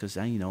the Lord, because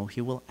I know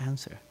he will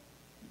answer.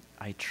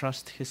 I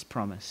trust his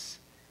promise.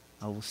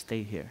 I will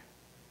stay here.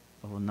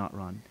 I will not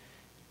run.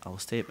 I will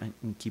stay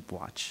and keep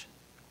watch.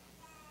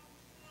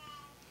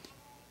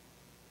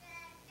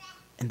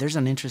 And there's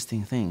an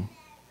interesting thing.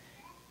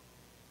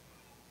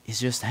 It's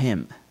just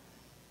him.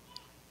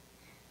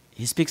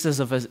 He speaks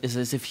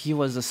as if he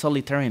was a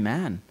solitary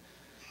man.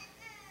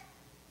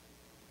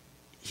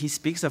 He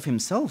speaks of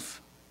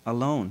himself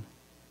alone.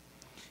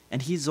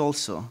 And he's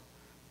also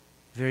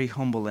very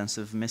humble and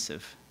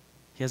submissive.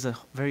 He has a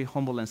very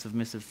humble and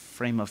submissive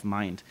frame of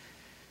mind.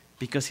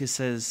 Because he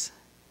says,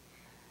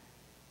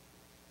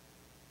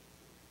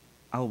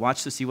 I'll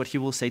watch to see what he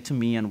will say to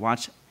me and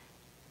watch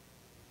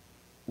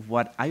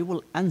what I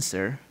will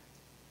answer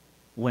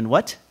when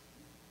what?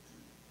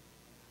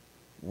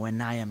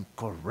 When I am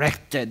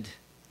corrected.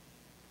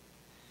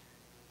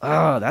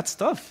 Oh, that's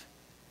tough.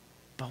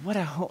 But what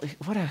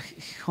a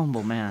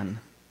humble man,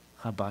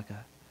 Habakkuk.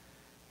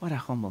 What a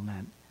humble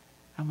man.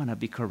 I'm going to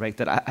be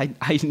corrected.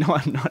 I know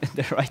I'm not in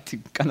the right to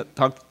kind of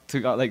talk to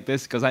God like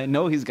this, because I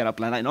know he's got a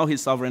plan. I know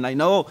he's sovereign.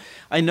 I'm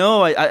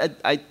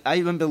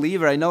a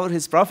believer. I know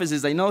his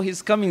prophecies. I know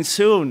he's coming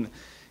soon.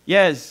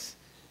 Yes.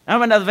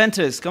 I'm an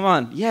Adventist. Come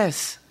on.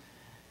 Yes.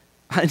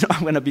 I know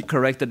I'm going to be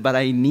corrected, but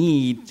I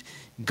need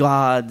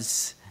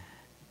God's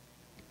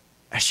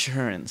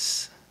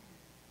assurance.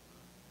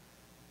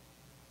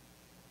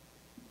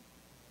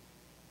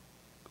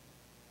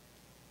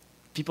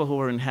 People who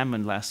were in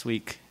Hammond last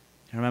week,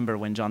 remember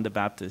when John the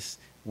Baptist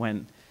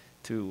went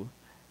to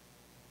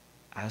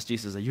ask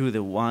Jesus, are you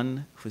the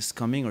one who's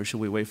coming, or should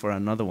we wait for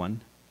another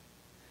one?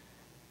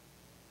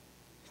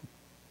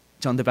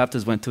 John the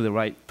Baptist went to the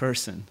right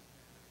person.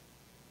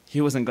 He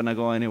wasn't going to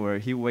go anywhere.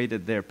 He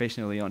waited there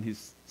patiently on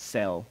his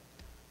cell,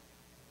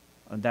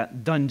 on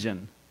that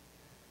dungeon,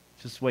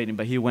 just waiting.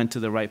 But he went to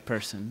the right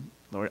person.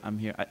 Lord, I'm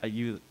here.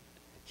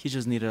 He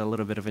just needed a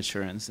little bit of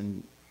assurance,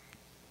 and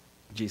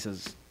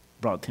Jesus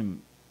brought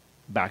him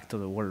back to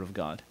the Word of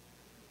God.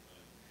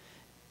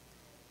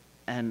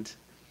 And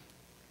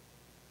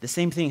the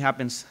same thing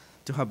happens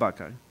to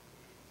Habakkuk.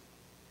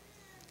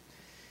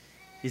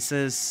 He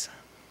says,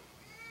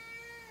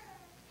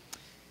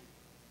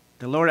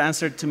 the Lord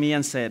answered to me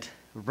and said,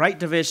 Write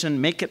the vision,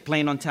 make it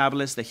plain on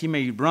tablets, that he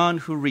may run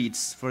who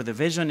reads, for the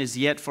vision is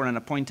yet for an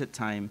appointed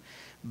time.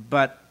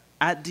 But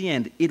at the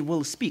end it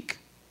will speak,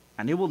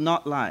 and it will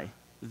not lie.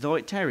 Though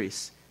it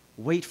tarries,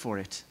 wait for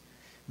it,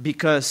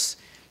 because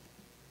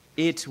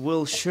it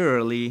will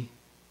surely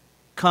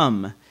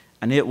come,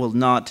 and it will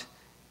not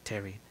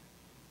tarry.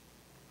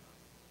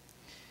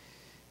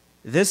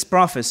 This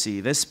prophecy,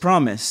 this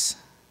promise,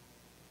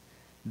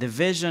 the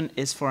vision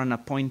is for an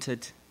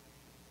appointed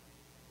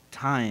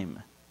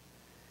time.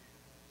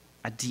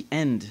 At the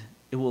end,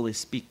 it will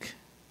speak.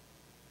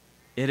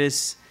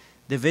 The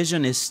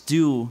vision is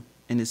due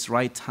in its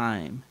right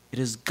time. It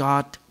is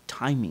God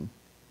timing.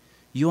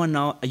 You and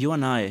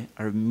I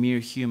are mere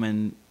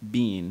human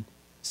being,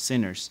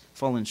 sinners,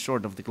 fallen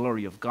short of the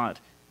glory of God.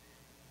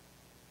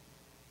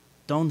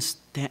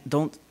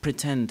 Don't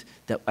pretend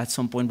that at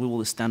some point we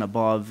will stand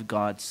above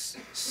God's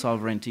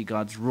sovereignty,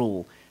 God's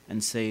rule,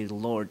 and say,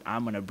 Lord,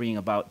 I'm going to bring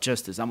about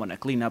justice. I'm going to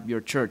clean up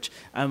your church.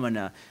 I'm going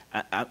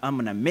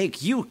to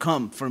make you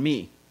come for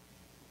me.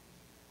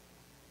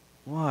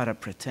 What a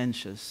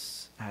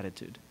pretentious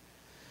attitude.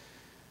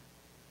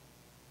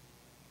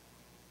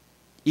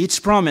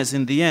 Each promise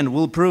in the end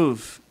will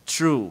prove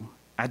true.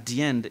 At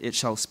the end it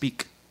shall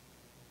speak.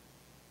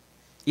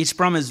 Each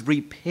promise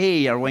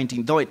repay our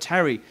waiting. Though it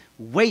tarry,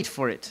 wait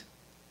for it.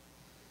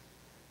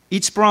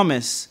 Each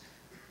promise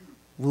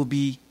will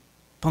be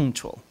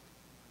punctual.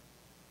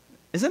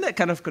 Isn't that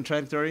kind of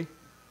contradictory?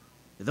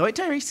 Though it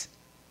tarries,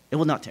 it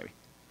will not tarry.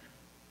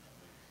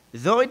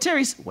 Though it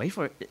tarries, wait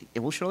for it. It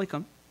will surely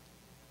come.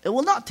 It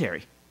will not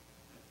tarry.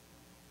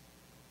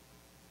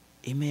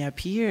 It may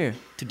appear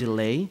to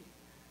delay,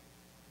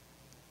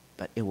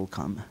 but it will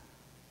come.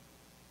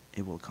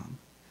 It will come.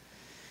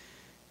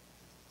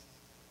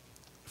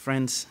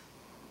 Friends,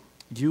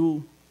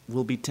 you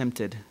will be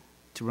tempted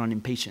to run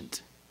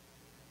impatient.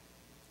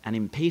 And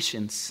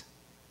impatience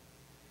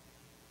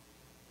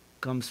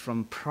comes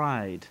from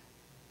pride,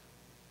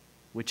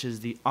 which is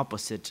the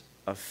opposite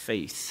of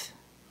faith.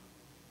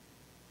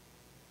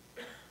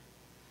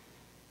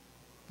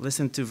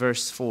 Listen to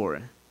verse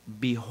 4.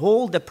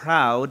 Behold the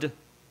proud,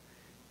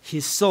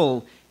 his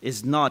soul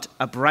is not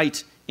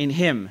upright in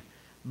him,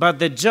 but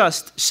the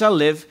just shall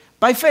live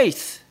by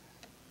faith.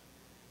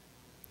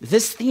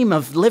 This theme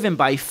of living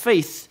by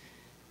faith,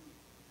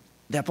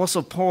 the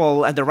Apostle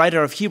Paul and the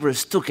writer of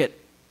Hebrews took it.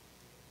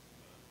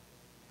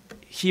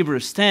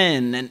 Hebrews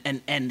 10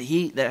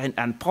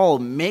 and Paul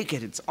make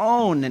it its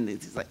own, and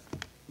it's like,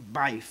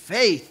 by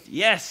faith,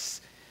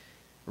 yes.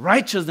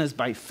 Righteousness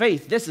by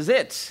faith, this is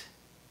it.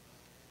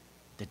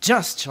 The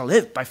just shall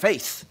live by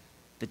faith.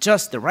 The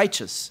just, the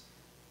righteous,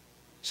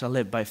 shall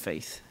live by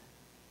faith.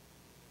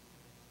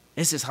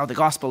 This is how the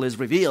gospel is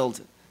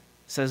revealed,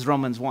 says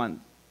Romans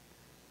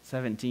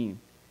 1:17.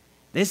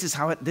 This is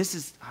how it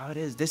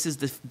is. This is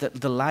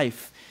the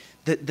life.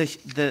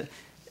 The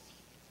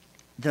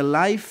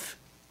life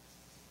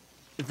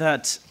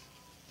that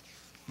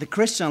the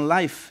Christian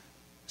life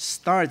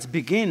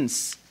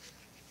begins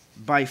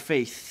by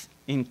faith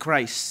in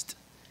Christ.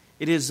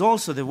 It is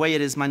also the way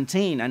it is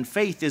maintained, and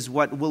faith is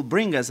what will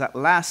bring us at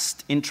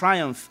last in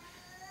triumph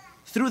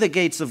through the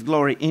gates of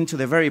glory into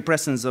the very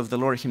presence of the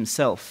Lord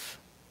himself.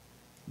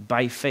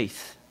 By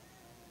faith.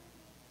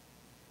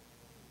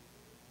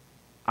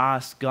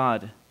 Ask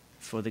God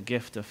for the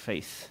gift of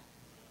faith.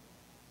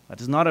 That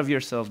is not of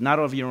yourself, not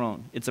of your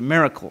own. It's a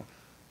miracle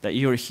that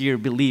you are here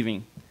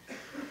believing.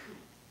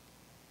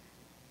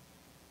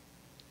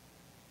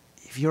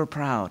 If you're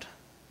proud,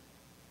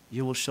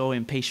 you will show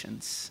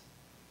impatience.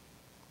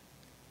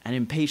 And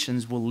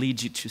impatience will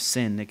lead you to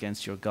sin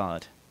against your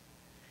God.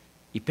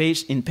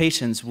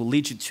 Impatience will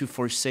lead you to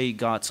forsake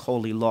God's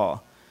holy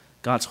law,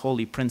 God's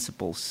holy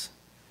principles.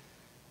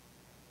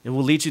 It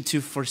will lead you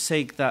to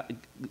forsake that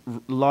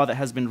law that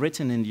has been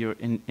written in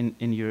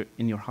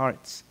your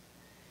hearts.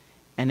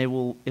 And it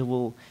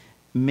will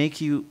make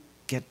you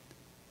get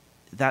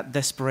that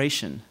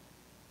desperation,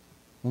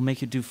 will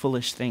make you do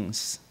foolish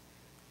things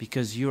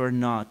because you are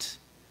not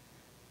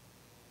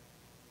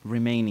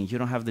remaining. You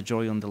don't have the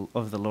joy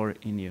of the Lord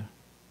in you.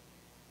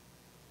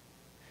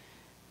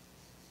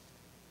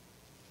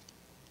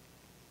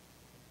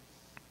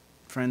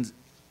 Friends,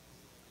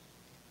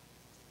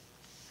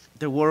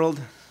 the world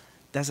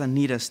doesn't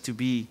need us to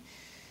be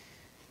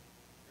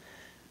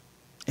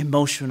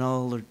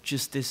emotional or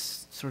just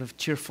this sort of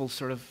cheerful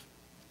sort of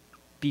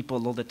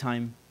people all the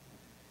time.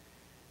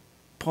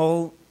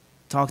 Paul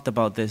talked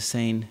about this,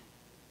 saying,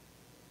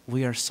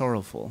 we are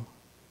sorrowful,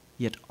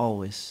 yet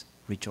always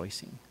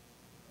rejoicing.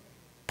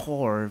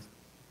 Poor,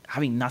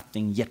 having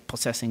nothing, yet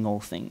possessing all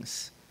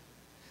things.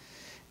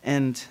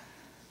 And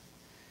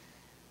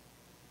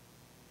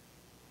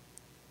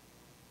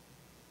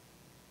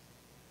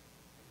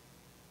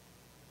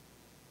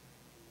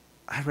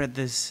I read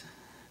this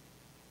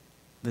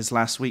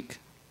last week,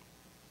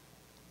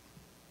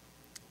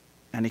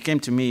 and it came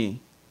to me.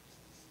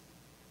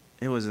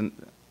 It was an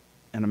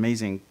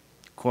amazing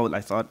quote,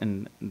 I thought,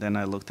 and then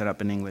I looked it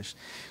up in English.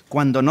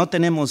 Cuando no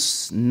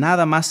tenemos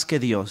nada más que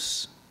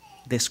Dios,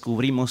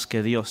 descubrimos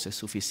que Dios es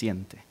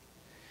suficiente.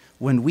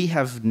 when we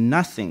have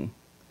nothing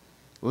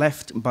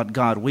left but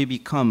God, we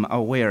become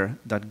aware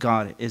that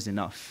God is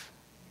enough.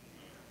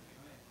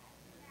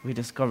 We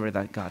discover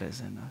that God is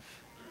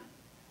enough.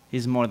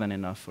 He's more than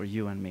enough for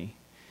you and me.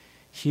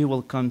 He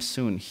will come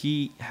soon.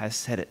 He has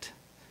said it.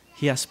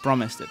 He has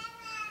promised it.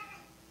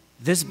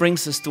 This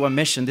brings us to a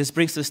mission. This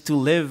brings us to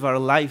live our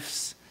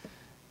lives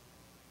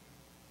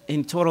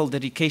in total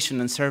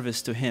dedication and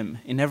service to Him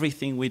in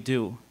everything we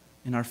do,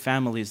 in our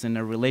families, in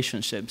our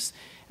relationships,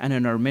 and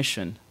in our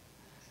mission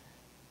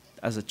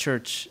as a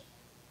church,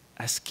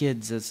 as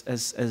kids,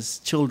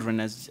 as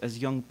children, as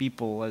young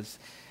people, as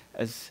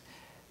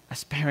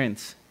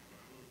parents.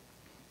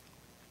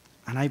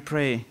 And I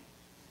pray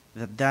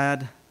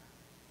that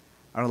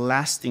our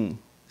lasting,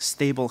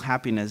 stable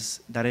happiness,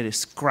 that it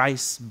is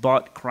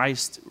Christ-bought,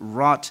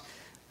 Christ-wrought,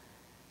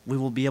 we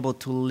will be able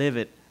to live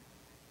it,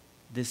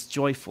 this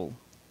joyful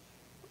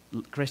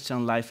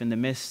Christian life in the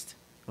midst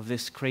of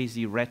this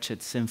crazy,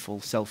 wretched,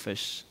 sinful,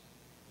 selfish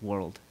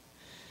world.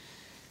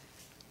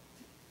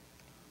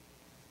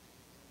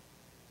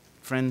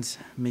 Friends,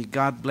 may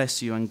God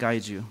bless you and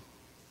guide you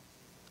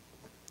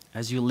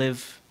as you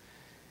live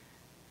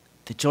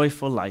the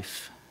joyful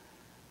life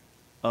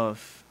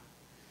of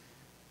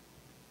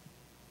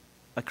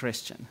a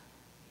Christian.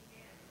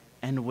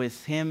 And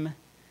with Him,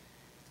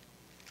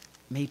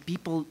 may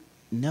people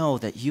know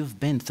that you've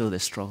been through the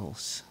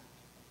struggles.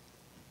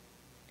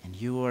 And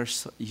you're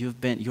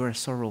a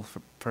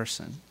sorrowful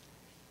person.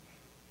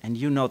 And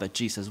you know that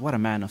Jesus, what a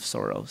man of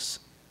sorrows,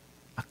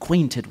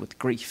 acquainted with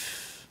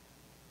grief,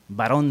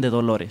 varón de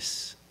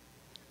dolores,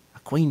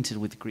 acquainted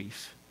with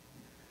grief.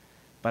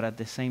 But at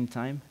the same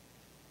time,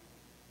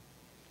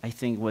 I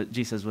think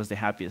Jesus was the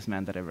happiest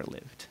man that ever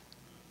lived.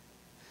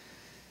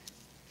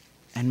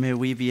 And may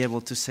we be able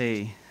to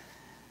say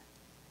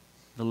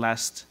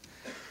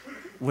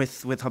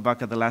with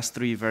Habakkuk, the last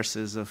 3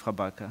 verses of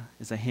Habakkuk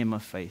is a hymn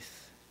of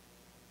faith.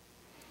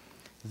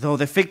 Though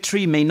the fig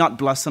tree may not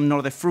blossom,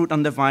 nor the fruit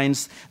on the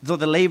vines, though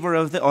the labor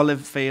of the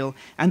olive fail,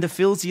 and the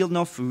fields yield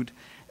no food,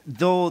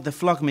 though the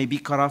flock may be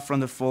cut off from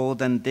the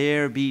fold, and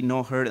there be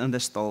no herd in the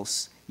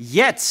stalls,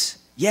 yet,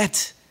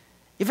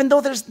 even though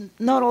there's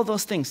not all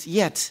those things,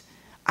 yet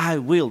I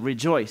will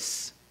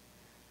rejoice.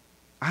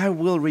 I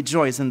will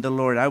rejoice in the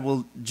Lord. I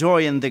will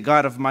joy in the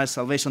God of my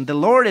salvation. The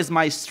Lord is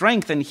my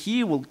strength, and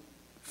He will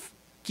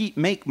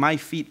make my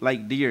feet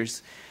like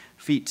deer's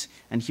feet,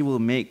 and He will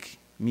make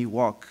me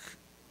walk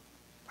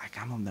like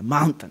I'm on the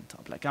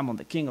mountaintop, like I'm on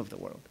the King of the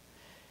world.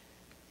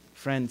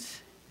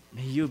 Friends,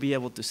 may you be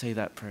able to say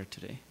that prayer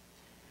today.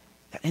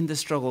 That in the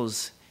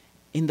struggles,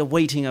 in the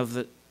waiting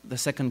of the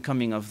second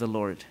coming of the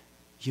Lord,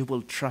 you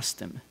will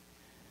trust Him,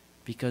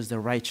 because the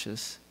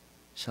righteous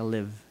shall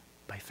live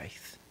by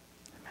faith.